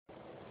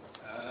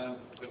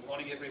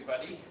morning,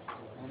 everybody.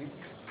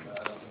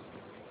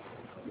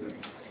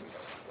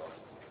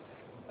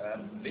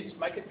 Let's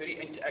make it very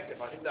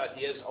interactive. I think the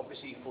idea is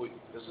obviously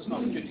this is an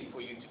opportunity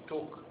for you to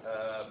talk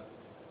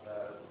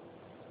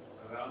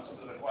around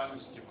some of the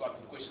requirements that you've got,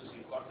 the questions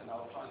you've got, and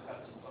I'll try and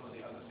touch on some of the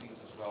other things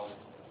as well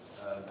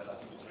that I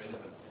think is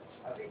relevant.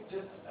 I think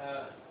just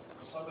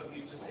for some of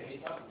you, just a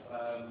heads up,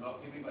 not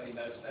everybody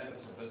knows Stanlib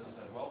as a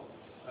business as well.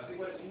 I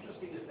think what is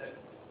interesting is that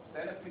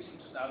Stanlib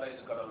nowadays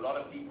has got a lot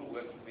of people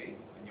working there,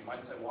 and you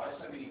might say, why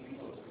so many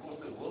people? It's because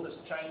the world has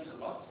changed a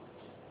lot.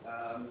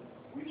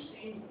 We've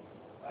seen,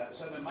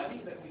 so the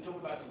money that we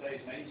talk about today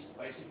is managed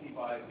basically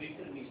by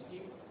Victor and his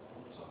team,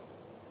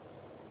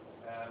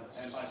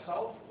 and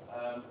myself,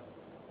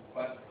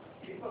 but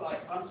people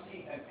like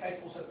Ansi and Kate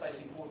also play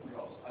important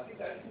roles. I think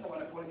the only thing I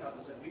want to point out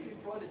is that we've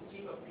employed a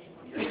team of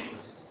people here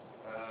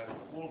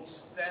called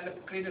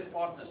Stanlib Credit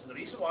Partners. And the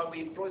reason why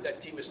we employ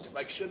that team is to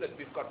make sure that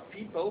we've got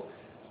people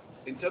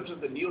in terms of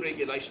the new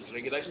regulations.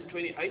 Regulation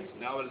 28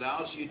 now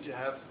allows you to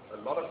have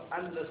a lot of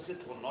unlisted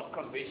or not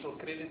conventional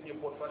credit in your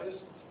portfolios.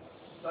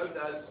 So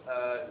does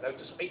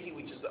Notice 80,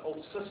 which is the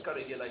old Cisco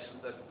regulations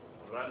that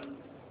run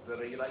the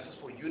regulations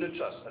for unit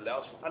trust,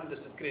 allows for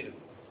unlisted credit.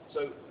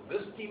 So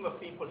this team of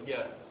people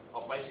here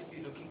are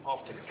basically looking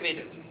after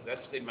credit.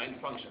 That's their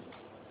main function.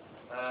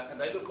 And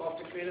they look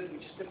after credit,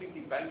 which is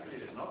typically bank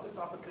credit, not the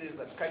type of credit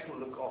that Kate will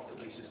look after,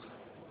 which is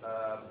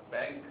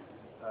bank,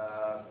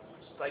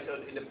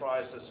 state-owned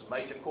enterprises,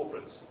 major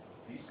corporates.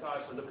 These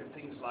guys will look at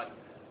things like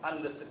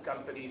unlisted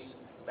companies,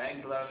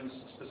 bank loans,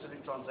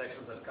 specific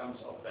transactions that comes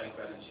off bank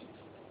balance sheets.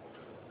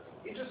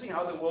 Interesting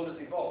how the world has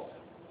evolved.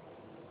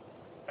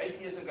 8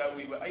 years ago,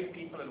 we were 8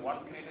 people and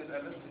 1 credit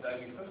analyst.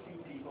 Today, we're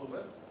 15 people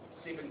with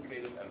 7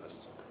 credit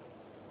analysts.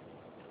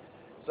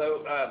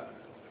 So,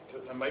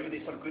 maybe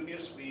there's some good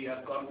news. We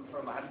have gone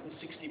from 160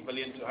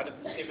 billion to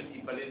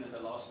 170 billion in the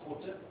last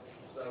quarter.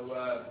 So,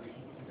 we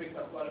picked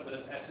up quite a bit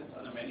of assets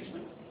under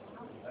management.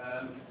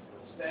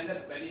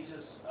 Stanlib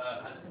manages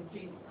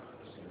 110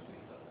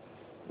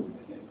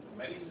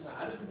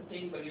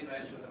 billion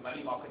rand with the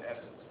money market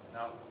assets.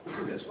 Now,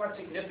 that's quite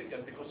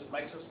significant because it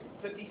makes us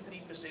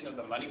 33% of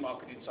the money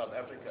market in South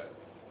Africa.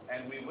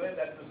 And we were in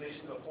that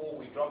position before,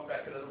 we dropped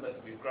back a little bit,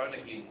 we've grown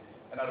again.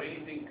 And I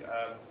really think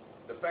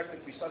the fact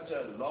that we're such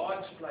a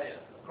large player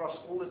across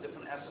all the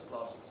different asset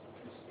classes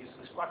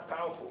is quite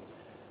powerful.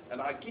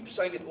 And I keep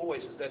saying it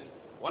always, is that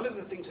one of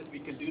the things that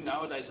we can do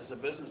nowadays as a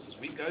business is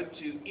we go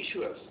to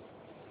issuers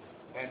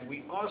and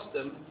we ask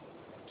them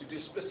to do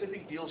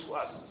specific deals for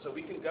us. So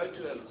we can go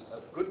to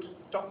a good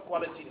top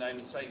quality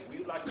name and say,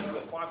 we would like to do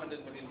a 500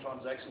 million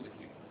transaction with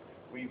you.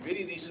 We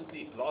very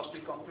recently, last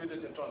week,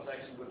 concluded a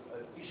transaction with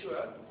an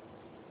issuer,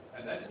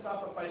 and that's the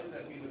type of paper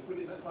that we would put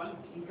in the fund,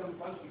 income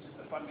fund, which is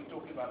the fund we're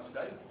talking about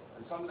today,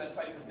 and some of that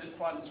paper did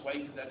find its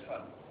way into that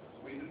fund.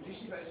 When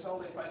traditionally they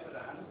sold their paper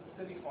at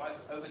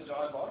 135 over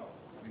JIBAR,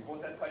 we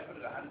bought that paper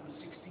at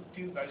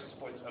 162 basis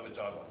points over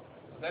JIBAR.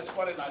 So that's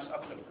quite a nice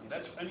uplift, and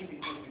that's only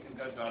because we can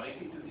go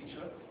directly to the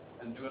issuer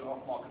and do an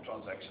off-market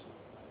transaction.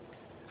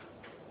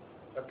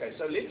 Okay,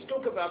 so let's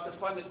talk about the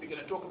fund that we're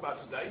going to talk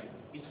about today.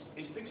 In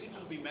fixed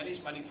interest, we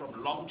manage money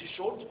from long to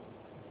short.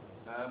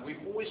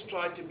 We've always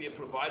tried to be a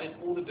provider in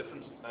all the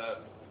different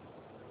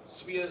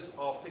spheres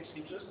of fixed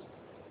interest,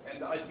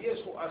 and the idea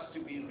is for us to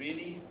be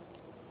really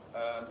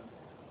a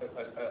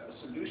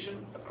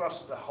solution across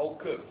the whole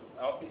curve.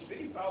 Now, it's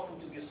very powerful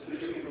to be a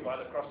solution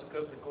provider across the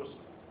curve because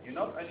you're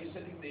not only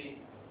sitting there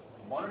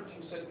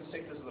monitoring certain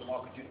sectors of the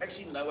market, you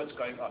actually know what's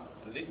going on.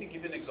 And let me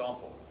give you an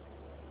example.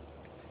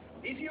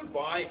 If you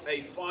buy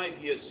a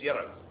 5-year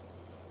zero,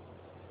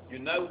 you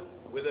know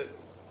whether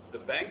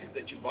the bank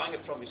that you're buying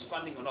it from is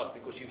funding or not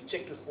because you've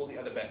checked with all the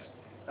other banks.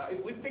 Now,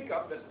 if we pick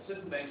up that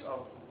certain banks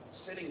are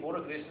selling more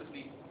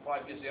aggressively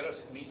 5-year zeros,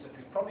 it means that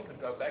we probably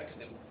could go back to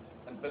them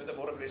and bid them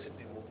more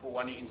aggressively for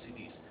 1-year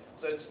NCDs.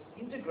 So it's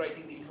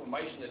integrating the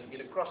information that you get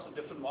across the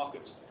different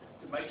markets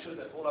to make sure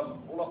that all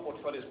our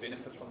portfolios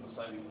benefit from the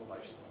same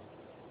information.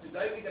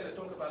 Today we're going to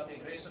talk about the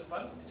aggressive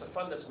fund. It's a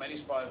fund that's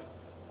managed by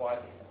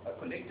a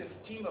collective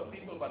team of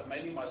people, but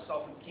mainly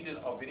myself and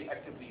Keenan are very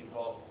actively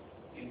involved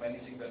in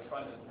managing that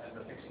fund and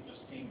the fixed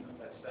interest team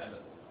at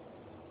Stanlib.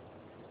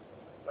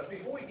 But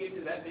before we get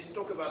to that, let's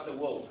talk about the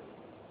world.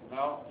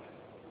 Now,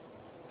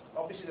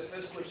 obviously the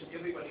first question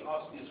everybody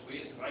asks is,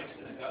 where is rates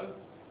going to go?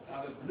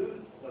 Now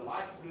the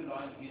light blue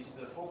line is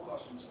the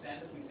forecast from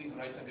Stanlib. We think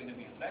rates are going to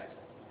be flat.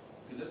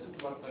 If you listen to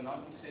what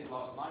Bernard said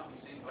last night, we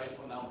said rates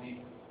will now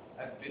be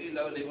at very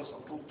low levels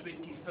until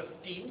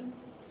 2015,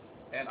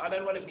 and I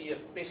don't want to be a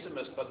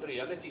pessimist, but the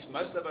reality is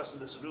most of us in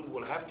this room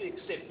will have to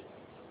accept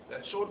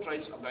that short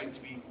rates are going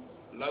to be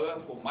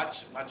lower for much,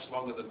 much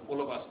longer than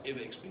all of us ever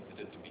expected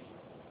it to be.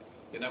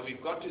 You know,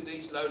 we've got to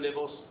these low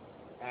levels,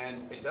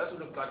 and it doesn't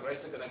look like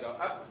rates are going to go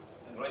up,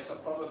 and rates are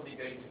probably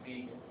going to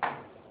be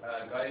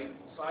going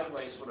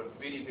sideways for a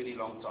very, very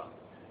long time.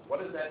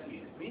 What does that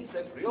mean? It means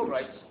that real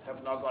rates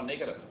have now gone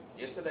negative.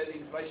 Yesterday the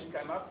inflation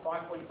came up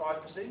 5.5%.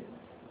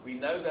 We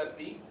know that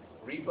the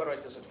repo rate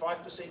is at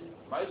 5%.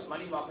 Most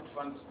money market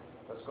funds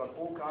has got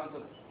all kinds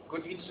of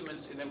good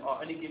instruments in them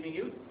are only giving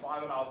you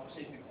 5.5%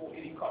 before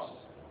any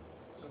costs.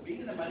 So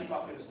being in the money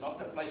market is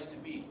not the place to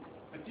be,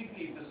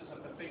 particularly if this is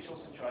a perpetual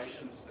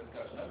situation that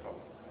goes, no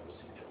problem,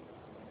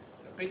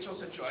 perpetual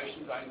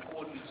situation going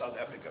forward in South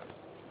Africa.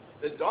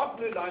 The dark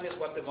blue line is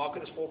what the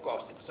market is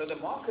forecasting. So the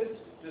market,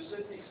 to a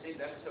certain extent,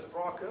 that's the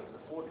FRA curve,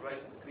 the forward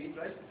rate, the green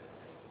rate,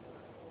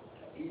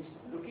 is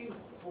looking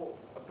for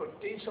a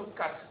potential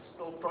cut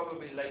still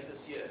probably late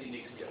this year, early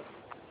next year.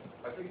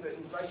 I think the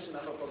inflation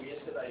number from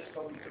yesterday has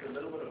probably put a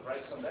little bit of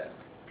brakes on that.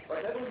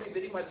 But that will be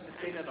very much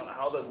dependent on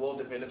how the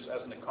world develops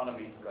as an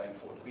economy going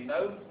forward. We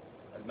know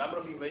a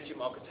number of emerging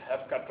markets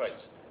have cut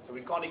rates, so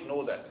we can't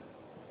ignore that.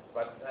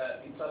 But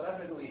in South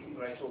Africa, we think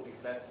rates will be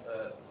flat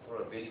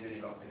for a very, very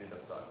long period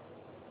of time.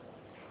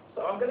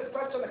 So I'm going to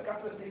touch on a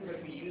couple of things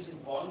that we use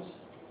in bonds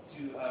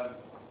to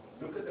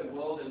look at the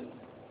world and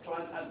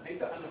try and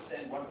better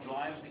understand what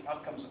drives the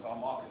outcomes of our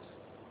markets.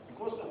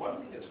 Because the one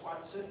thing that's quite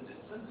certain is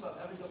since South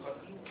Africa got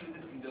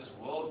included in this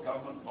World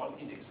Government Bond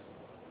Index,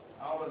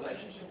 our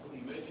relationship with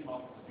emerging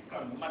markets has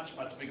become much,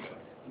 much bigger.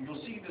 And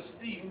you'll see this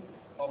theme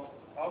of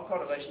our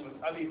correlation with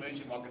other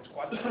emerging markets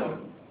quite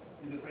strong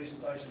in the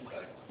presentation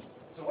today.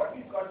 So what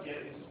we've got here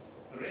is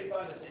the red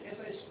line is the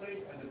SA spread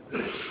and the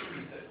blue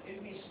is the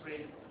MB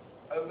spread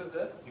over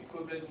the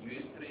equivalent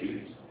US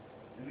treasuries.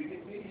 And we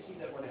can clearly see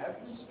that what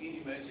happens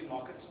in emerging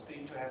markets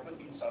tend to happen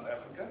in South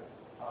Africa.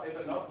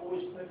 However, not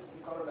always perfectly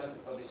correlated,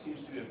 but there seems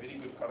to be a very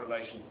good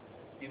correlation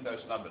in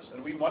those numbers.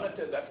 And we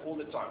monitor that all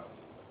the time.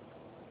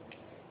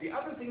 The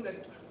other thing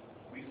that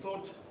we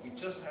thought we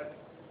just had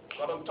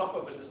got on top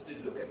of it is to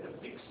look at the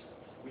VIX,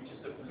 which is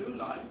the blue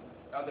line.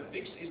 Now the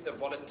VIX is the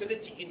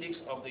volatility index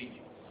of the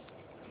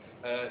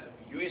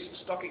US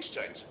stock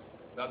exchange.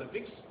 Now the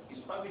VIX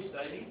is published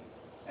daily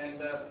and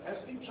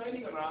has been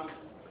trading around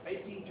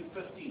 18 to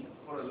 15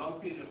 for a long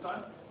period of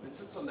time. It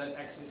sits on that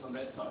axis on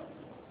that side.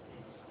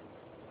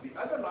 The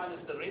other line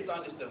is the red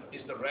line is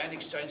the rand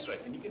exchange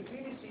rate, and you can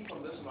clearly see from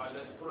this line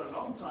that for a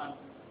long time,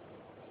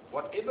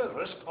 whatever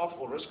risk off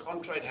or risk on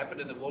trade happened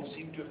in the world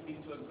seemed to have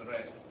influenced the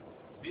rand.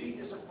 Very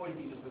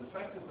disappointing is the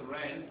fact that the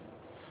rand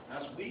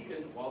has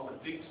weakened while the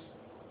VIX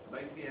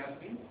lately has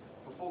been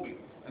performing,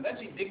 and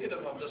that's indicative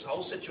of this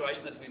whole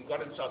situation that we've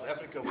got in South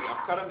Africa, where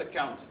our current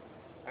account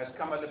has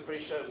come under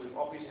pressure. We've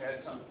obviously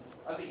had some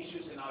other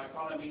issues in our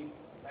economy,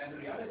 and the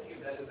reality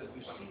of that is that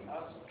we've seen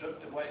us drift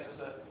away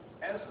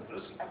as the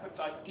risk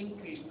appetite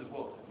increased in the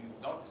world. We've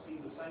not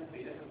seen the same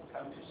benefit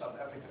come to South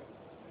Africa.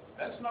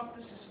 That's not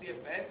necessarily a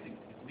bad thing.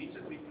 It means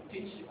that we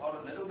potentially are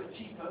a little bit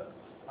cheaper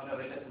on a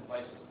relative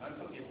basis. Don't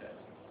forget that.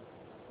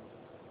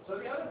 So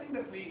the other thing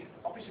that we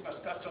obviously must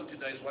touch on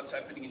today is what's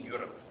happening in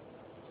Europe.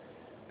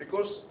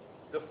 Because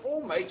the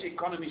four major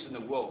economies in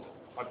the world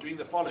are doing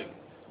the following.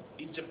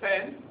 In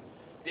Japan,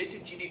 debt to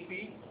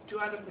GDP,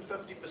 250%.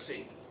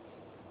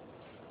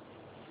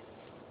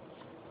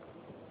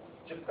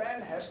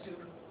 Japan has to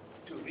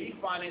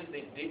refinance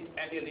their debt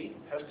annually,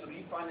 has to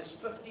refinance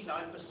 59%,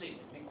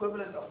 the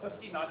equivalent of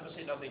 59%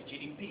 of their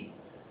GDP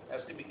has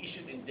to be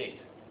issued in debt.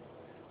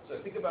 So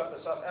think about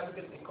the South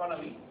African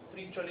economy,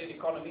 3 trillion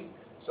economy,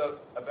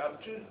 so about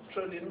 2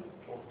 trillion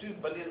or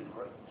 2 billion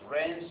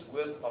rands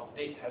worth of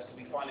debt has to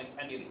be financed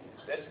annually.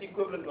 That's the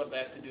equivalent of what they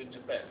have to do in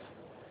Japan.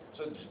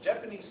 So the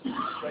Japanese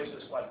situation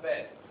is quite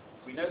bad.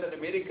 We know that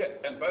America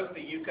and both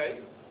the UK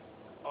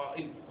are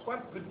in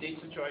quite good debt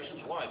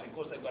situations. Why?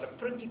 Because they've got a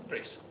printing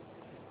press.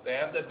 They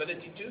have the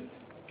ability to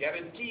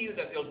guarantee you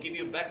that they'll give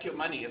you back your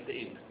money at the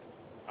end.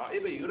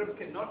 However, Europe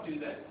cannot do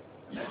that,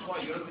 and that's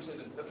why Europe is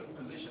in a different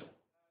position.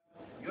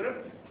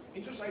 Europe,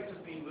 interest rates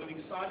have been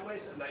moving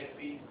sideways, and they've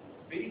been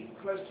very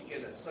close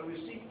together. So we've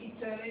seen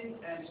Italian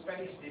and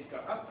Spanish debt go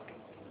up,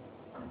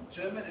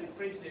 German and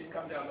French debt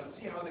come down. Let's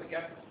see how the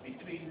gap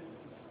between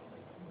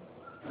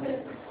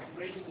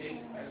French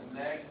debt has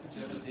lagged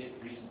German debt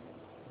recently.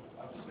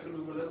 I'm just going to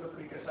move a little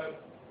bit quicker.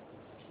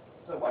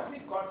 So what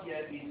we've got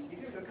here is, if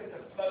you look at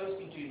the flows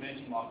into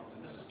emerging markets,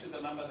 and this is to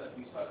the number that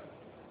we spoke,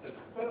 the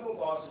purple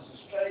bars is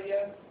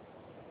Australia,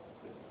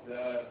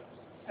 the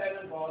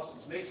salmon bars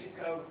is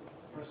Mexico,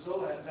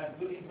 Brazil has had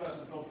good inflows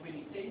until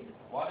 2010.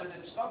 Why did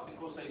it stop?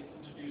 Because they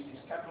introduced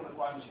these capital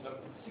requirements. You've got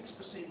to put 6%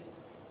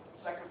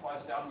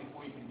 sacrifice down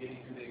before you can get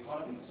into the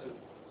economy, so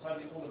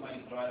suddenly all the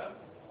money dried up.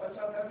 But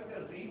South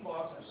Africa, green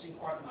bars have seen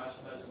quite nice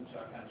flows into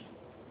our country.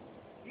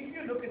 If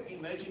you look at the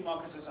emerging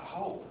markets as a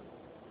whole,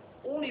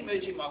 all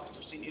emerging markets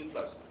have seen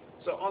inflows.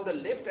 So on the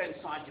left-hand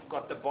side, you've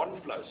got the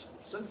bond flows.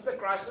 Since the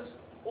crisis,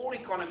 all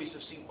economies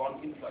have seen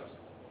bond inflows.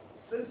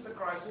 Since the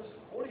crisis,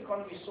 all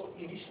economies saw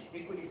initially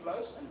equity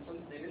flows, and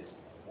since then it's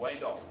waned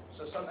off.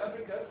 So South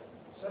Africa,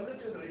 similar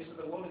to the rest of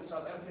the world, in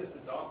South Africa is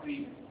the dark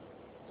green.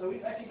 So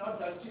we've actually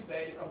not done too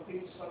bad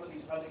compared to some of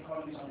these other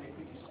economies on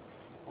equities.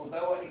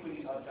 Although our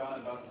equities are down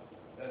about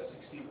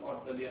 16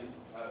 odd billion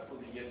for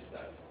the year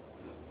today.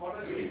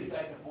 Foreign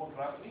year-to-date report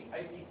roughly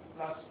 80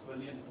 plus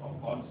billion of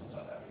bonds in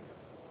South Africa.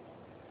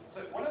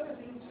 So one of the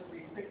things that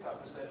we picked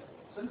up is that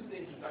since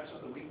the introduction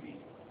of the weekly,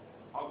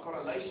 our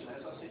correlation,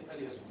 as I said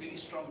earlier, is very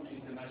strong to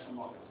international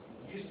markets.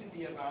 It used to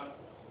be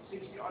about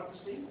 60 odd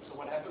 %, so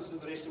what happens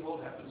in the rest of the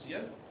world happens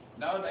here.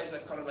 Nowadays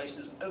that correlation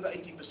is over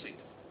 80%.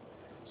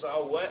 So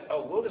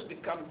our world has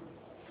become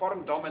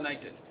foreign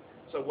dominated.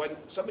 So when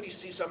somebody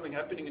sees something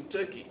happening in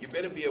Turkey, you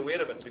better be aware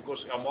of it, because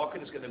our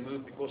market is going to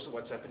move because of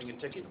what's happening in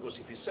Turkey, because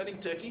if he's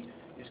selling Turkey,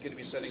 he's going to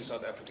be selling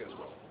South Africa as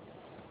well.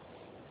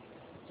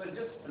 So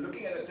just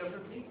looking at it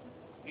differently,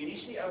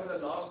 initially over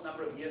the last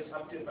number of years,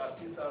 up to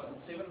about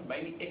 2007,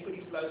 mainly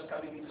equity flows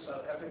coming into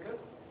South Africa.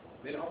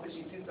 Then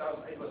obviously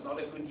 2008 was not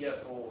a good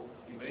year for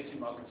emerging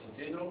markets in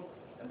general.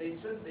 And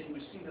then since then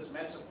we've seen this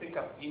massive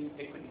pickup in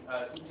equity,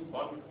 into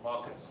bond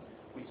markets,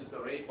 which is the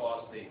red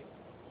bars there.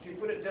 If you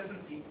put it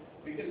differently,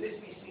 we can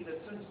literally see that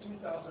since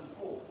 2004,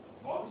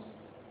 bonds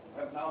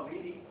have now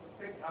really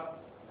picked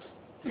up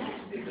to the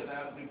extent that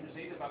they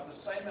represent about the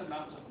same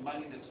amount of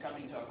money that's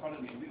coming to our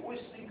economy. We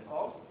always think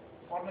of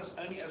foreigners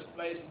only as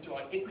players into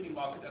our equity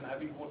market and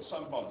having bought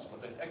some bonds,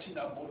 but they've actually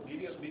now bought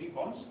nearly as many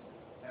bonds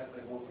as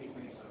they bought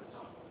equities over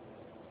time.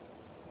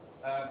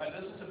 And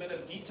this is a bit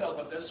of detail,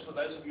 but this, for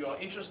those of you who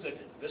are interested,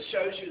 this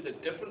shows you the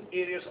different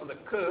areas on the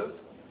curve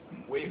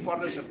where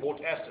foreigners have bought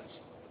assets.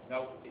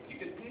 Now,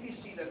 you can clearly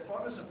see that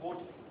foreigners have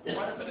bought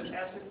quite a bit of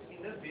assets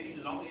in the very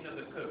long end of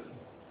the curve.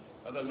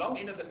 Now, the long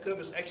end of the curve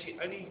is actually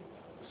only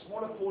a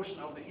smaller portion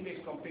of the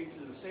index compared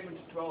to the 7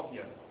 to 12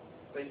 year.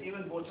 They've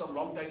even bought some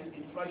long-dated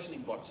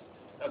inflation bonds.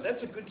 Now, that's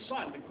a good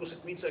sign, because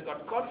it means they've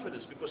got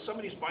confidence, because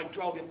somebody who's buying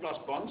 12-year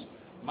plus bonds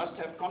must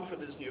have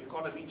confidence in the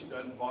economy to go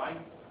and buy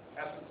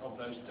assets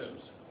of those terms.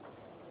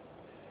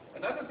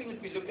 Another thing that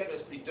we look at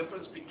is the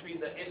difference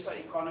between the SA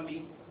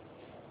economy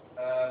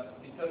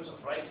in terms of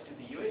rates to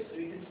the US.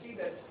 So you can see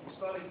that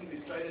historically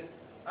we've traded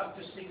up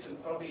to 6 and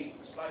probably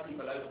slightly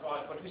below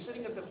 5, but we're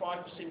sitting at the 5%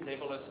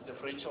 level as a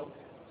differential.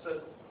 So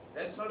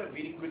that's not a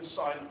very good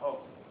sign of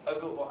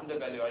over or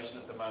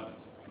undervaluation at the moment.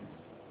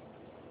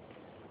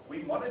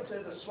 We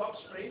monitor the swap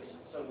spreads.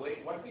 So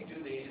what we do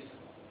there is,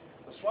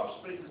 the swap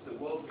spread is the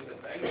world where the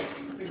banks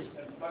do fixed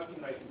and floating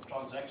rate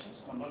transactions.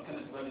 I'm not going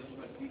to go into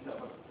much detail,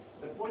 but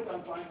the point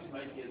I'm trying to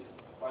make is,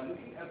 by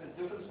looking at the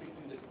difference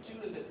between the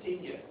 2 and the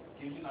 10 year,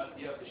 gives you an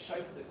idea of the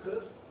shape of the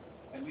curve.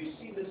 And we've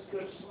seen this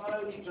curve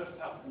slowly drift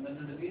up, and then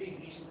in the very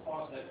recent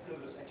past, that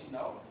curve has actually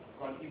now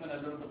gone even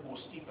a little bit more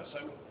steeper.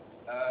 So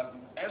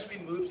as we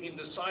move in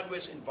the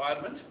sideways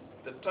environment,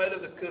 the tail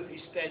of the curve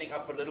is standing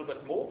up a little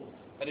bit more,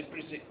 and it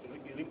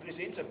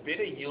represents a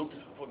better yield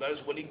for those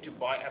willing to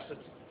buy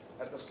assets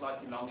at the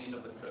slightly long end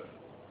of the curve.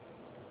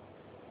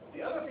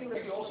 The other thing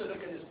that we also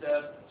look at is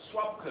the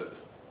swap curve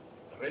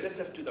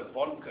relative to the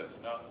bond curve.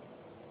 Now,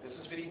 this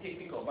is very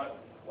technical,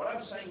 but what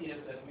I'm saying is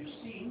that we've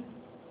seen,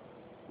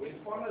 when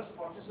foreigners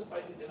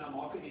participated in our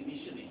market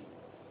initially,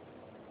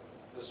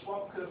 the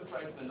swap curve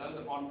trade below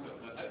the bond curve.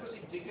 Now, that was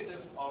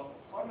indicative of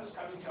foreigners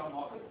coming to our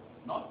market,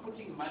 not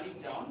putting money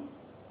down,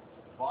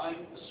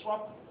 buying the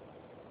swap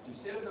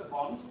instead of the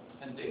bond,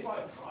 and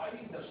thereby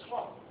driving the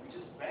swap, which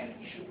is bank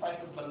issue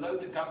paper, below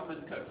the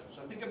government curve.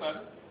 So think about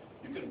it.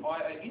 You can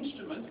buy an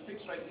instrument,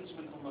 fixed rate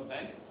instrument from a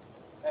bank,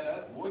 at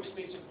a more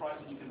expensive price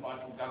than you can buy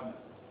from government.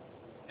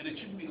 And it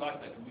shouldn't be like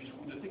that. We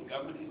would think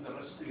government is the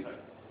risk-free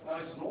rate. Now,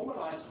 it's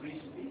normalized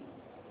recently,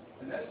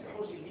 and that's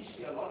because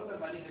initially a lot of the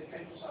money that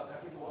came to South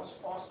Africa was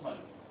fast money.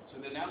 So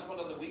the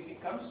announcement of the week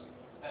comes,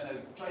 and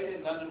a trader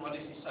in London, what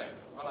does he say?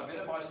 Well, I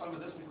better buy some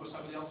of this because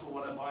somebody else will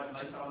want to buy it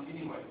later on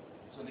anyway.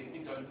 So they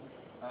can go and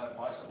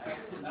buy some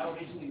assets. And now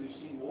recently we've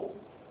seen more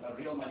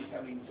real money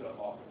coming into our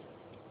market.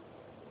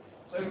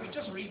 So if we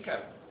just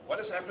recap what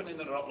has happened in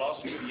the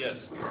last few years.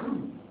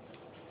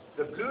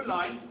 The blue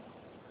line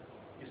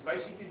is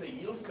basically the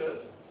yield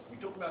curve. We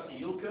talk about the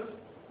yield curve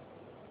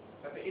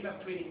at the end of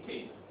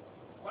 2010.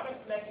 Quite a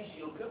flattish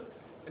yield curve.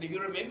 And if you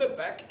remember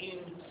back in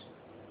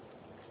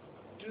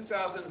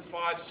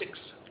 2005-06,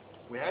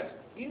 we had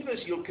inverse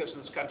yield curves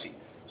in this country.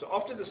 So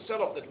after the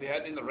sell-off that we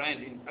had in the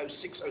rand in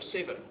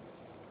 06-07,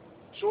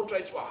 short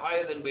rates were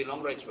higher than where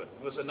long rates were.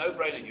 It was a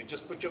no-brainer. You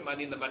just put your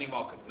money in the money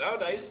market.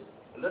 Nowadays,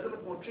 a little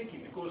bit more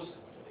tricky, because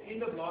at the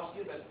end of last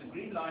year, that's the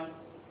green line,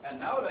 and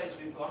nowadays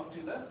we've gone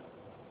to the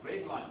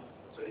red line.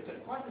 So it's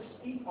quite a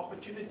steep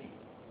opportunity.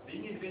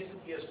 Being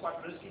invested here is quite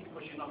risky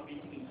because you're not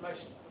beating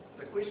inflation.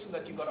 The question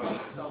that you've got to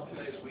ask yourself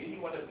today is, where do you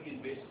want to be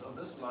invested on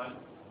this line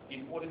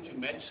in order to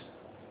match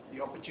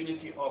the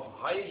opportunity of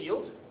higher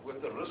yield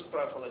with the risk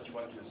profile that you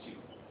want to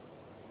assume?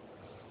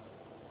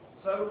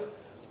 So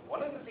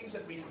one of the things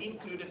that we've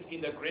included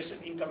in the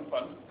aggressive income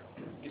fund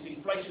is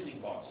inflation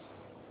in bonds.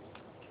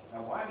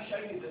 Now, why I'm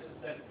showing you this is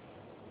that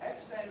at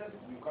Stanlib,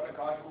 we've got a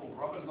guy called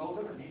Robert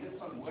Mulder, and he did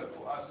some work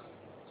for us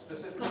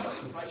specifically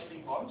on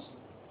inflation bonds.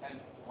 And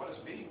what is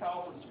very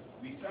powerful is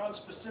we found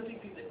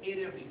specifically the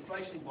area of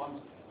inflation bonds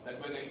that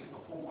were going to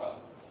perform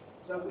well.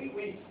 So we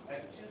went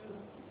at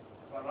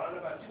around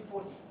about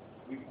 240.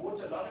 We bought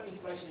a lot of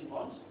inflation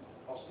bonds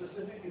of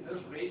specifically this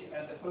red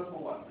and the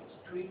purple one. It's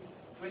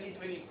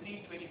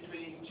 2023,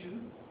 2022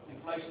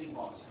 inflation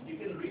bonds. And you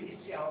can really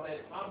see how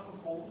they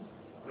outperformed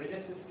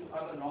relative to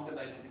other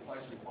longer-dated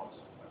inflation bonds.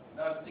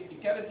 Now, the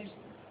technicalities,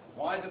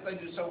 why did they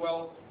do so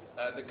well?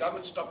 The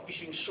government stopped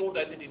issuing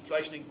short-dated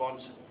inflation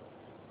bonds.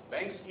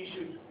 Banks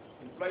issued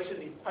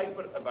inflation in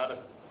paper about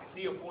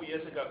 3 or 4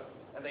 years ago,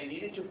 and and they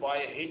needed to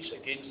buy a hedge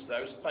against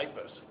those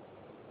papers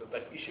that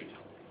they've issued.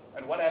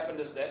 And what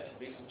happened is that,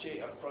 there's a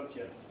chair up front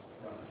here,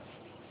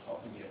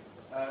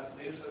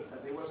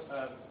 there was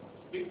a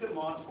big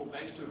demand for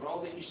banks to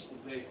roll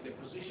their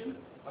position,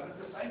 but at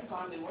the same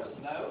time there was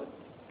no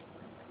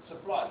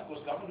supply,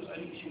 because government was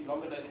only issuing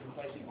longer dated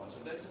replacing bonds.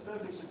 So that's a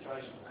perfect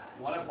situation.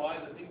 You want to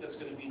buy the thing that's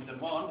going to be in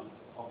demand,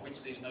 of which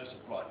there's no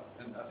supply.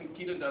 And I think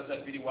Keelan does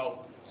that very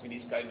well in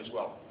his game as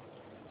well.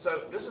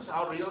 So this is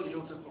how real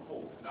yields have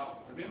performed.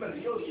 Now, remember,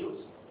 real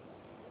yields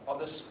are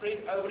the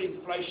spread over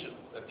inflation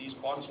that these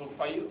bonds will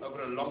pay you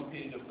over a long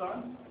period of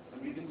time.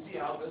 And we can see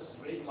how this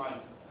red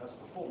line has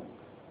performed.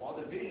 While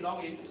the very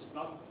long end is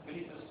not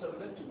very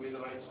dissimilar to where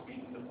the rates have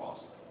been in the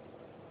past.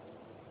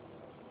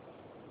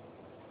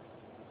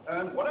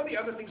 One of the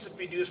other things that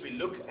we do is we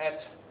look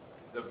at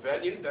the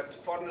value that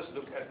foreigners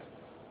look at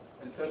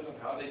in terms of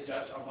how they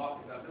judge our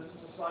market. Now, this is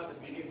a slide that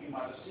many of you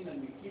might have seen,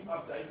 and we keep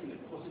updating it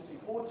because it's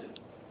important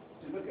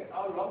to look at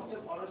our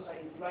long-term RSA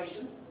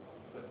inflation.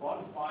 The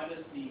bond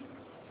minus the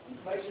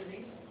inflation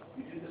link.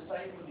 We do the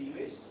same for the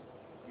US.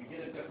 We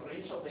get a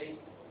differential there,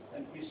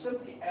 and you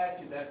simply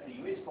add to that the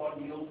US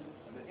bond yield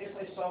and the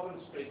SA sovereign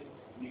spread,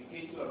 and you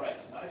get to a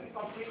rate. Now, if you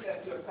compare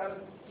that to a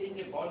current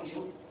 10-year bond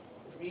yield,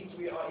 it means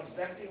we are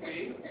exactly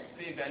where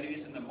fair value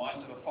is in the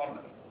minds of a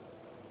foreigner.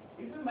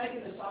 If we make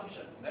an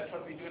assumption, and that's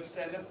what we do at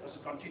Stanlib, as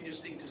a continuous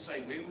thing to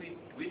say, where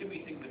do we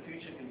think the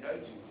future can go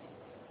to?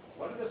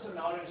 One of the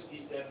scenarios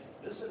is that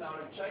this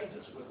scenario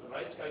changes with the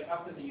rates going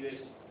up in the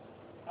US,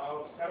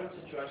 our current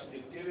situation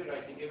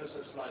deteriorating ever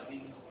so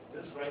slightly,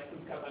 this rate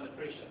could come under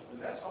pressure.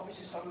 And that's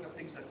obviously some of the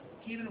things that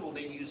Keelan will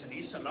then use in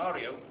his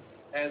scenario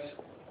as,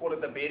 call it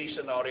the bearish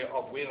scenario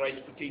of where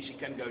rates potentially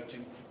can go to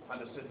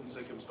under certain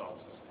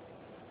circumstances.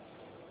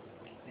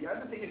 The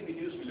other thing that we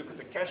do is we look at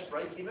the cash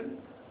break-even,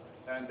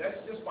 and that's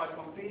just by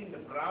comparing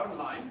the brown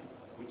line,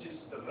 which is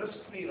the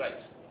risk-free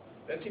rate.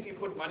 That's if you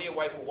put money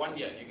away for 1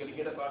 year, you're going to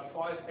get about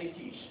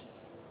 580-ish.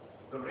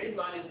 The red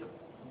line is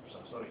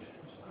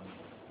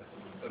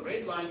the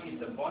red line is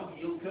the bond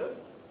yield curve,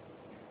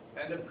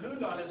 and the blue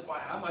line is by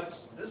how much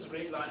this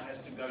red line has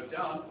to go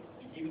down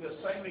to give you the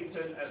same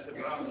return as the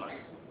brown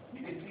line.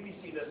 You can clearly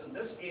see this in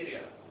this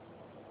area.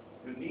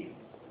 You need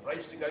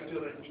rates to go to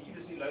a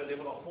ridiculously low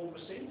level of 4%,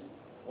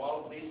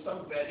 while there's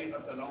some value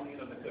at the long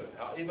end of the curve.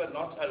 However,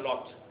 not a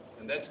lot.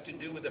 And that's to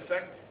do with the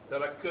fact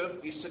that our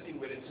curve is sitting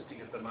where it's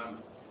sitting at the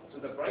moment. So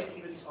the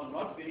break-evens are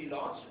not very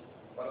large,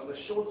 but on the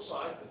short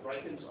side, the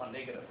break-evens are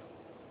negative.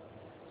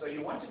 So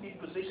you want to be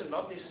positioned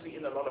not necessarily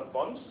in a lot of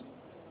bonds,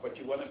 but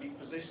you want to be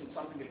positioned in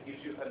something that gives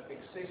you an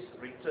excess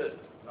return.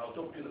 And I'll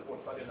talk to you the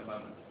portfolio in a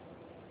moment.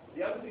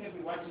 The other thing that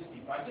we want is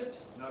the budget.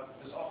 Now,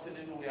 this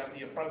afternoon we have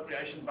the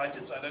appropriation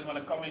budget, so I don't want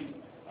to comment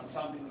on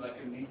something that I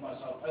can leave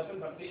myself open,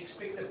 but we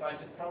expect the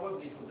budget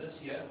probably for this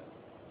year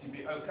to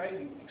be okay.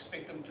 We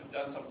expect them to have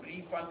done some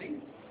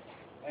pre-funding,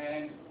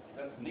 and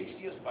that next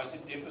year's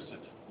budget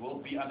deficit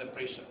will be under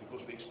pressure because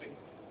we expect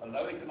a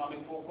low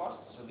economic forecast,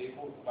 so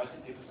therefore budget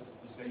deficit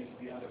is going to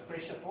be under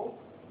pressure for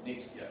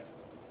next year.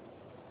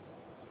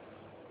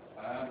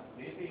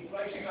 There's the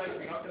inflation rate.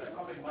 We're not going to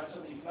comment much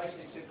on the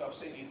inflation, except I've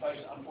said the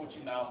inflation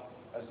unfortunately now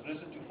has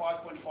risen to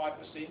 5.5%.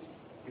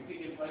 We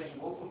think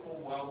inflation will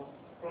perform well,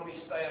 probably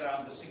stay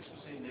around the 6%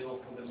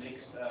 level for the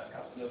next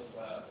couple of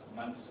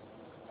months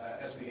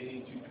as we head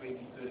into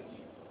 2013.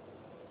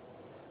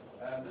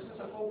 This is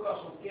a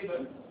forecast from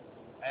Kevin,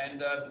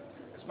 and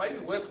it's maybe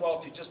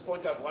worthwhile to just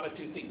point out one or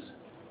two things.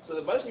 So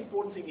the most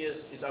important thing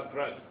is our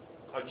growth.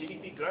 Our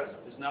GDP growth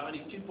is now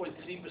only 2.3%.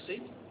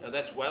 Now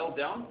that's well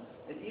down,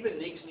 and even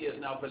next year is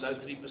now below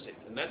 3%.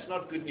 And that's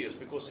not good news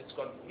because it's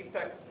got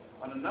impact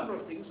on a number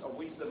of things, of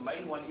which the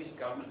main one is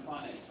government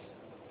finance.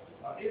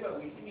 However,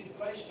 we think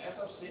inflation, as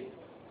I've said,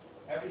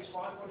 average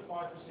 5.5%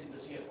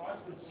 this year,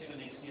 5.7%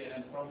 next year,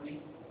 and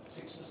probably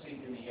 6%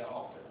 in the year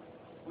after.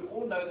 We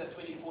all know that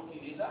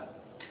 2014 is up.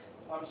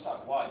 I'm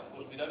stuck. Why?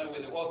 Because we don't know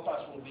where the oil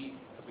price will be,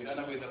 we don't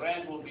know where the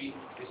rand will be.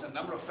 There's a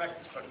number of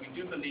factors, but we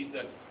do believe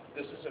that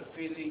this is a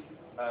fairly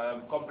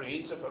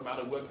comprehensive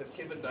amount of work that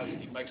Kevin does.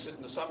 He makes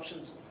certain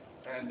assumptions,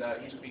 and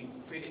he's been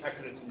fairly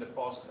accurate in the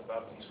past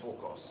about these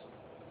forecasts.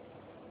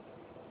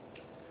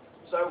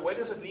 So where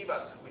does it leave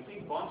us? We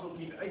think bonds will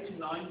give 8 to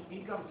 9,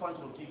 income funds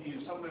will give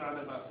you somewhere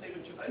around about 7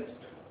 to 8,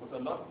 with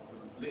a lot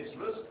less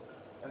risk,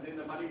 and then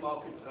the money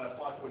market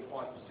 5.5%.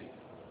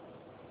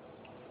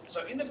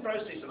 So in the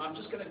process, and I'm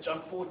just going to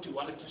jump forward to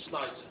one or two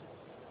slides,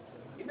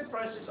 in the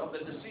process of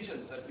the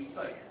decisions that we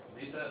take,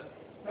 there's a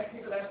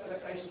tactical asset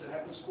allocation that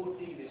happens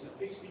quarterly, there's a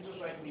fixed interest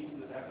rate meeting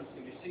that happens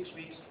every 6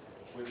 weeks,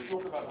 where we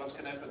talk about what's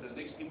going to happen at the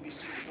next MPC,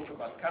 we talk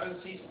about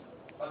currencies,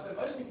 but the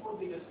most important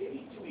thing is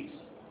every 2 weeks,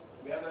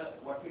 we have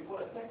what we call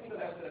a tactical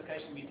asset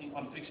allocation meeting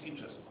on fixed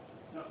interest.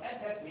 Now,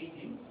 at that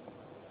meeting,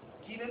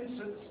 Keelan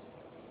sits,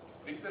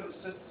 Victor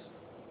sits,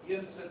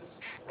 Ian sits,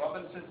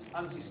 Robin sits,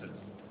 Anzi sits.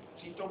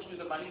 She talks to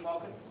the money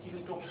market,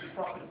 Keelan talks to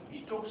property.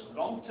 He talks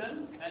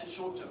long-term and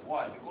short-term.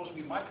 Why? Because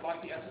we might like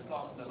the asset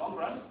class in the long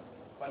run,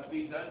 but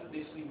we don't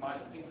necessarily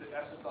might think the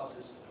asset class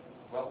is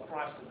well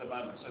priced at the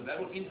moment. So that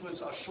will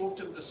influence our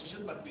short-term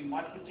decision, but we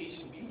might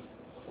potentially be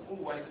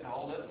full weight and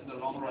holder in the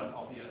long run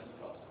of the asset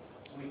class.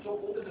 So we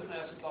talk all the different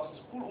asset classes,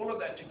 pull all of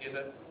that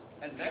together,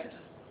 and that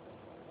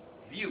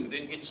view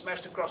then gets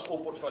smashed across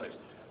all portfolios.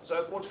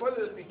 So a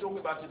portfolio that we talk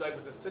about today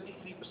with a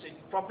 33%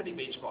 property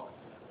benchmark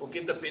will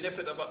get the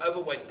benefit of an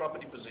overweight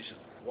property position,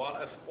 while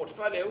a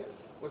portfolio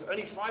with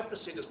only 5%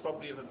 as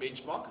property of a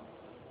benchmark,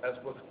 as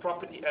with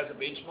property as a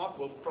benchmark,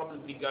 will probably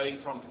be going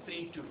from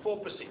 3 to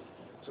 4%.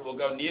 So we'll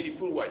go nearly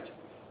full weight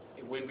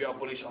when we are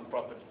bullish on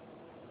property.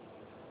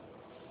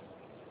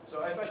 So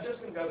if I just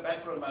can go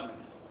back for a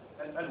moment,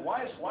 and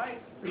why is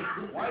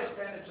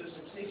Stanlib so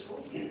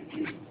successful?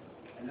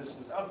 And this is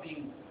without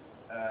being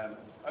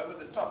over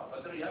the top,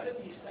 but the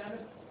reality is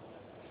Stanlib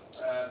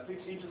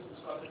fixed interest has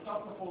got the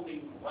top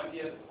performing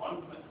 1-year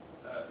bond fund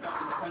in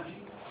the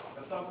country,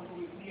 the top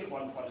performing 3-year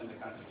bond fund in the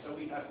country. So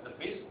we have the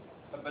best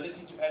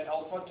ability to add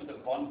alpha to the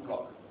bond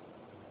block.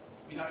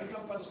 In our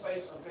income fund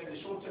space, okay, in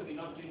the short term we're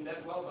not doing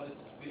that well, but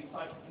it's very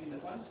tight between the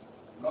funds.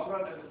 Long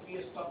run as a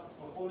 3-year top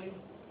performing.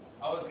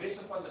 Our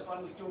aggressive fund, the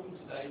fund we're talking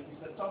today, is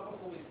the top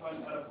performing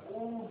fund out of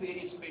all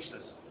various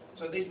specialists.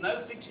 So there's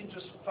no fixed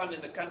interest fund in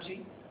the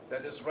country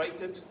that is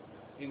rated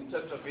in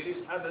terms of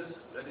various others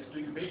that is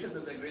doing better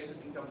than the aggressive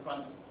income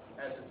fund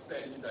as it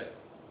stands today.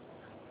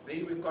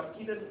 Then we've got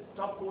Keelan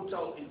top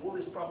quartile in all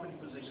these property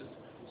positions.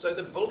 So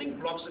the building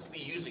blocks that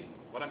we're using,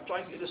 what I'm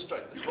trying to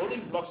illustrate, the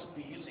building blocks that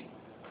we're using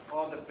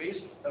are the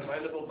best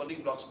available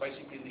building blocks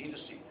basically in the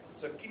industry.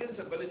 So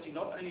Keelan's ability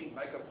not only to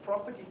make a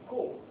property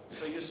call,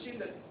 so you see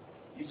that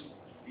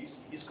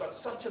he's got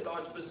such a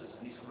large business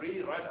and he's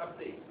really right up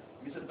there.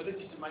 His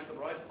ability to make the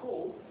right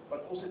call,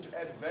 but also to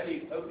add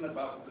value over and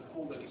above the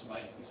call that he's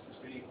made is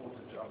very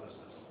important to our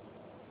business.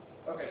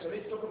 Okay, so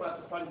let's talk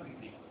about the fund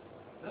briefly.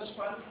 This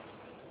fund,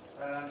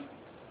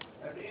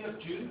 at the end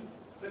of June,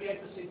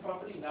 38%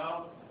 property,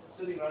 now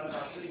sitting around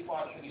about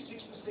 35,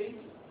 36%.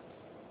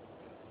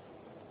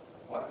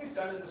 What we've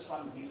done in this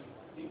fund, we've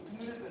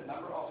included a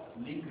number of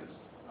linkers.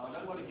 Now, I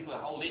don't want to give a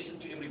whole lesson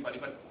to everybody,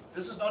 but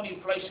this is not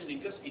inflation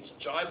linkers, it's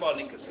JIBAR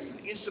linkers. It's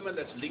an instrument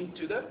that's linked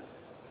to the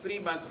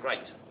 3-month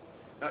rate.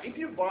 Now, if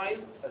you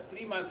buy a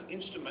 3-month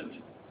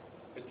instrument,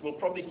 it will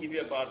probably give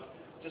you about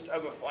just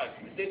over 5,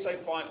 let's say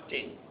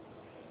 5.10.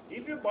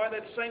 If you buy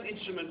that same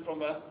instrument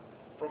from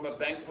a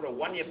bank for a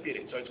 1-year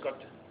period, so it's got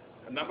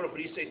a number of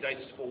reset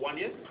dates for 1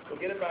 year, you'll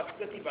get about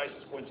 30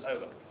 basis points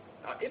over.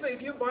 However,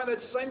 if you buy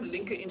that same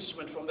linker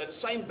instrument from that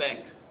same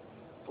bank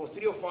for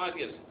 3 or 5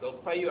 years,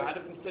 they'll pay you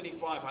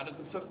 135,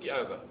 150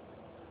 over.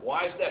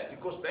 Why is that?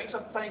 Because banks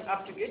are paying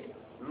up to get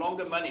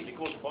longer money,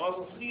 because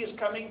Basel III is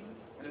coming,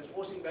 and it's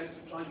forcing banks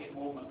to try and get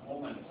more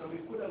money. So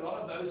we put a lot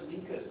of those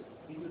linkers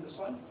into this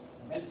fund,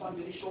 and some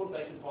very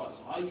short-dated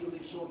bonds,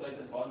 high-yielding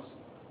short-dated bonds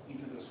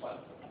into this fund.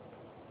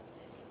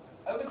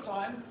 Over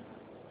time,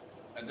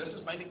 and this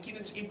is mainly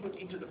Keelan's input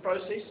into the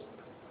process,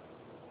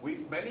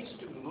 we've managed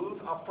to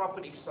move our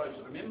property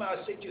exposure. Remember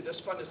I said to you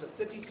this fund is a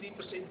 33%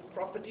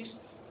 properties,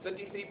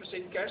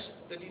 33% cash,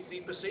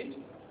 33%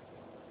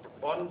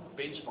 bond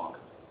benchmark.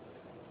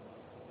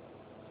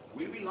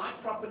 When we like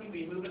property,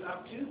 we move it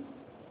up to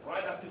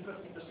right up to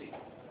 50%.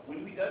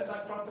 When we don't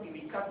like property,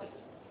 we cut it.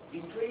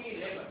 In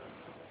 2011,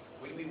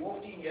 when we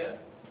walked in here,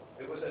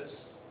 there was a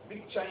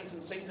big change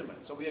in sentiment.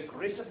 So we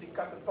aggressively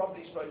cut the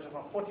property exposure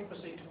from 40%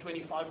 to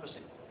 25%.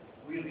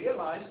 We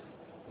realized,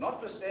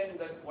 notwithstanding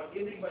that what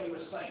everybody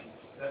was saying,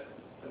 that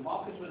the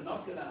markets were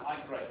not going to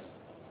high grade.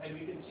 And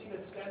we can see that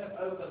Stanlib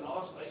over the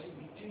last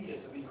basically 2 years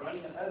have been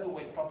running an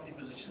overweight property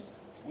position,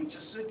 which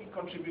has certainly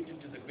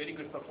contributed to the very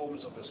good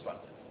performance of this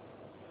fund.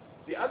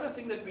 The other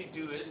thing that we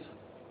do is,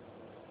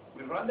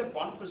 we run the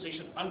bond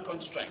position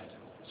unconstrained.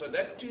 So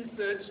that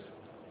 2/3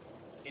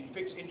 in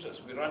fixed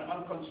interest, we run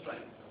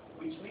unconstrained,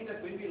 which means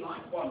that when we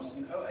like bonds,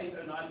 in 08,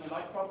 09, we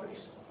like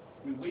properties,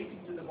 we went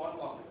into the bond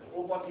market. The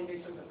all bond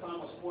index at the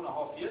time was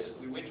 4.5 years,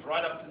 we went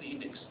right up to the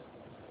index.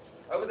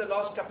 Over the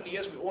last couple of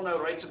years, we all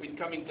know rates have been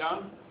coming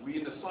down, we're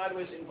in a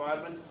sideways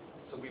environment,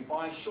 so we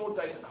buy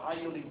short-dated,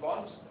 high-yielding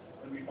bonds,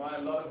 and we buy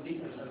a lot of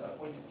linkers, as I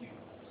pointed to you.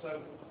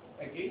 So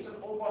against an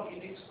all bond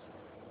index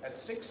at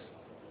 6,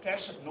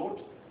 cash at 0,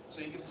 so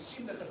you can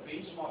see that the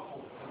benchmark for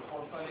the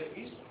portfolio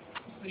is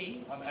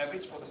 3 on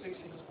average for the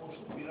fixed interest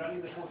portion. We're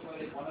running the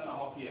portfolio at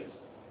 1.5 years.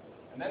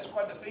 And that's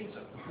quite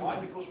defensive.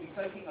 Why? Because we're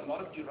taking a lot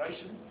of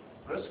duration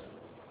risk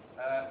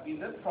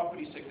in the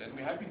property sector. And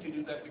we're happy to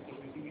do that because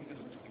we think we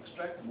can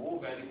extract more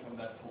value from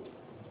that pool.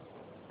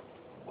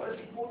 What is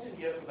important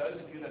here for those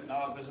of you that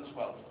know our business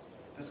well,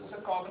 this is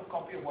a carbon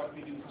copy of what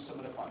we do for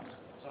similar funds.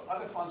 So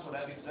other funds will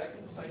have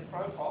exactly the same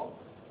profile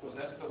because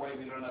that's the way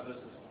we run our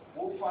business.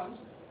 All funds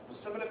with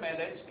similar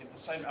mandates get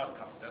the same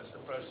outcome. That's the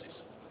process.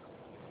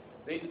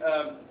 Then,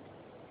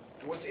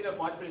 towards the end of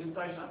my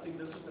presentation, I think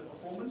this is the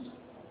performance.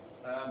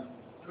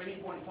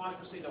 20.5%,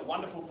 a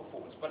wonderful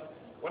performance. But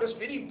what is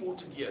very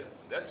important here,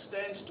 that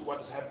stands to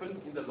what has happened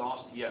in the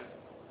last year.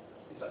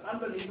 It's an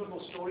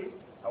unbelievable story,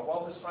 how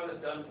well this fund has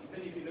done,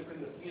 even if you look at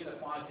the 3 and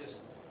the 5 years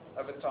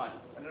over time.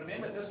 And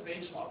remember, this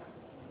benchmark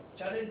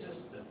challenges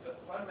the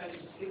fund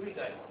managers every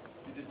day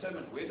to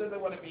determine whether they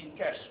want to be in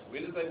cash,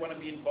 whether they want to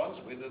be in bonds,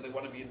 whether they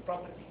want to be in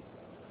property.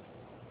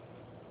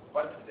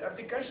 But the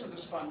application of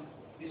this fund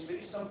is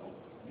very simple.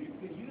 You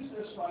can use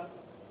this fund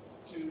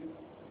to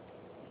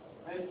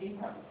earn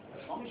income,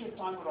 as long as your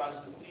time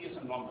horizon is 3 years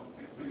and longer.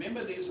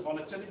 Remember, there's a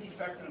volatility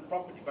factor in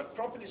property, but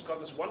property's got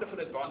this wonderful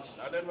advantage.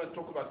 I don't want to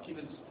talk about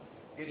Keelan's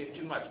area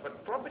too much,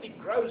 but property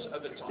grows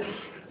over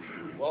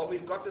time. While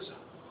we've got this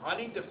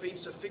highly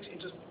defensive fixed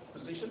interest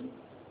position,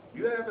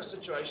 you have a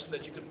situation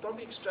that you could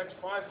probably extract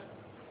 5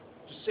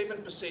 to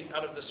 7%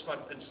 out of this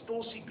fund and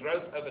still see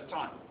growth over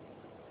time.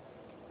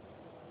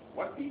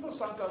 What people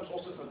sometimes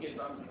also forget,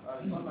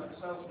 I'm not like a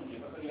salesman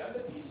here, but the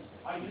reality is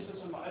I use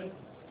this in my own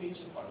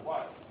pension fund.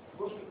 Why?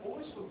 Because we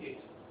always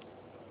forget,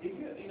 if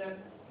you're in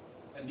an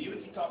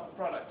annuity type of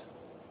product,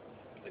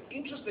 the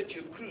interest that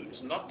you accrue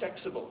is not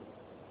taxable.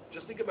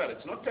 Just think about it,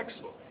 it's not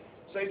taxable.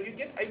 So if you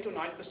get 8 or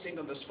 9%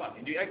 on this fund,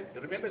 and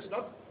remember it's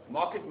not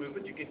market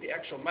movement, you get the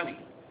actual money.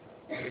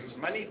 It's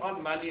money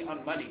on money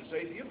on money. So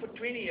if you for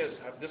 20 years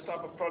have this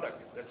type of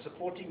product that's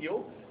supporting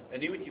your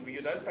annuity where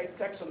you don't pay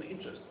tax on the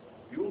interest,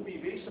 you will be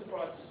very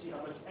surprised to see how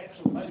much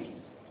actual money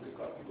we've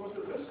got. Because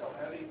the risk of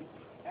having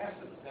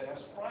assets that has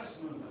price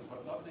movement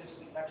but not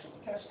necessarily actual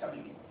cash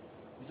coming in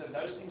is that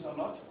those things are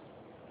not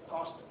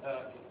cost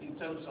in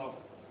terms of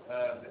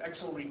the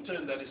actual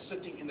return that is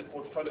sitting in the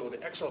portfolio or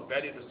the actual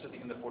value that's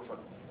sitting in the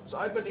portfolio. So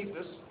I believe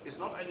this is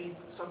not only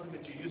something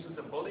that you use as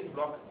a building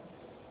block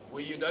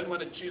where you don't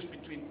want to choose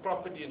between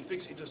property and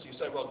fixed interest. You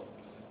say, well,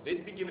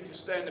 let me give it to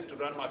Stanlib to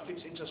run my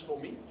fixed interest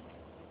for me.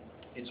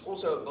 It's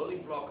also a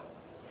building block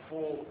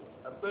for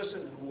a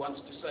person who wants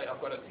to say,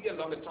 I've got a 3 year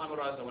longer time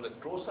horizon, I want to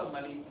draw some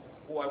money,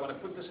 or I want to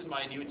put this in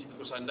my annuity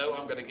because I know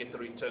I'm going to get the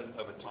return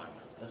over time.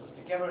 Does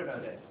Mr. Cameron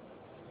know that?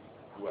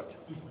 What?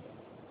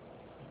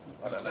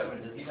 I don't know.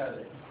 Does he know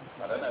that?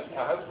 I don't know.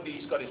 Hopefully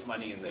he's got his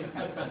money in there.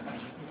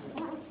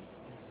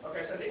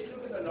 Okay, so let's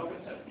look at the longer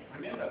term.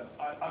 Remember,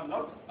 I'm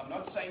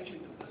not saying to you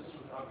that this is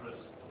without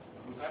risk.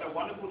 We've had a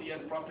wonderful year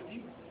in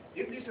property.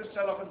 If there's a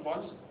sell-off in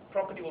bonds,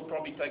 property will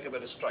probably take a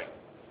bit of strain.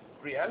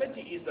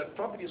 Reality is that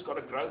property has got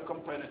a growth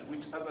component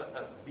which over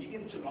a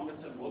medium to longer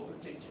term will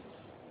protect you.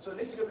 So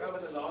let's look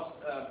over the last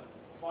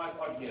 5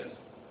 odd years.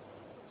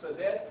 So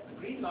there, the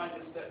green line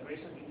is the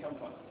aggressive income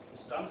fund.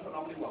 It's done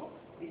phenomenally well.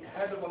 It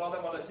had a lot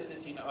of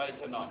volatility in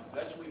 08 and 09.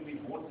 That's when we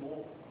bought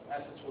more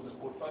assets for this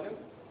portfolio.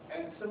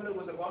 And similar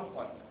with the bond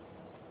fund.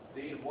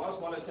 There was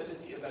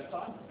volatility at that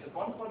time. The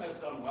bond fund has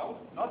done well,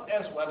 not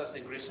as well as the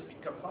aggressive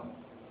income fund.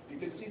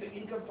 You can see the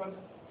income fund,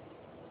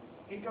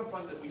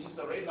 which is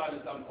the red line,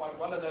 has done quite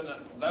well. And I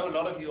know a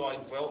lot of you are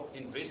well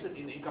invested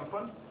in the income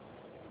fund.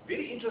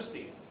 Very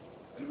interesting,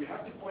 and we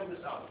have to point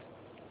this out.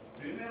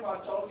 Remember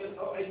I told you in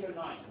 08 and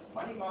 09,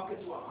 money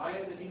markets were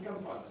higher than income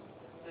funds.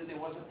 So there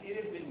was a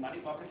period when money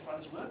market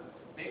funds were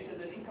better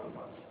than income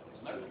funds.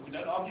 We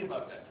don't argue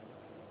about that.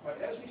 But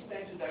as we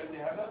stand today,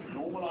 we have a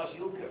normalized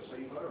yield curve, so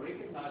you've got to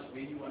recognize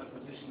where you want to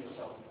position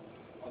yourself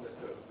on the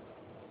curve.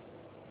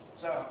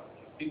 So,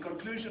 in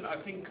conclusion, I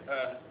think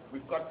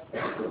we've got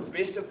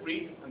best of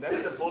breed, and that's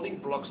the building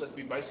blocks that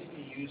we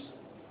basically use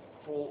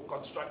for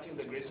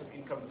constructing the aggressive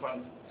income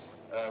fund,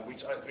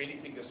 which I really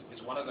think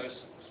is one of those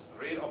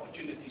rare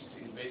opportunities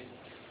to invest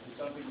in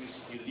something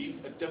we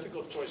leave a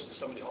difficult choice to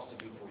somebody else to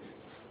do for you.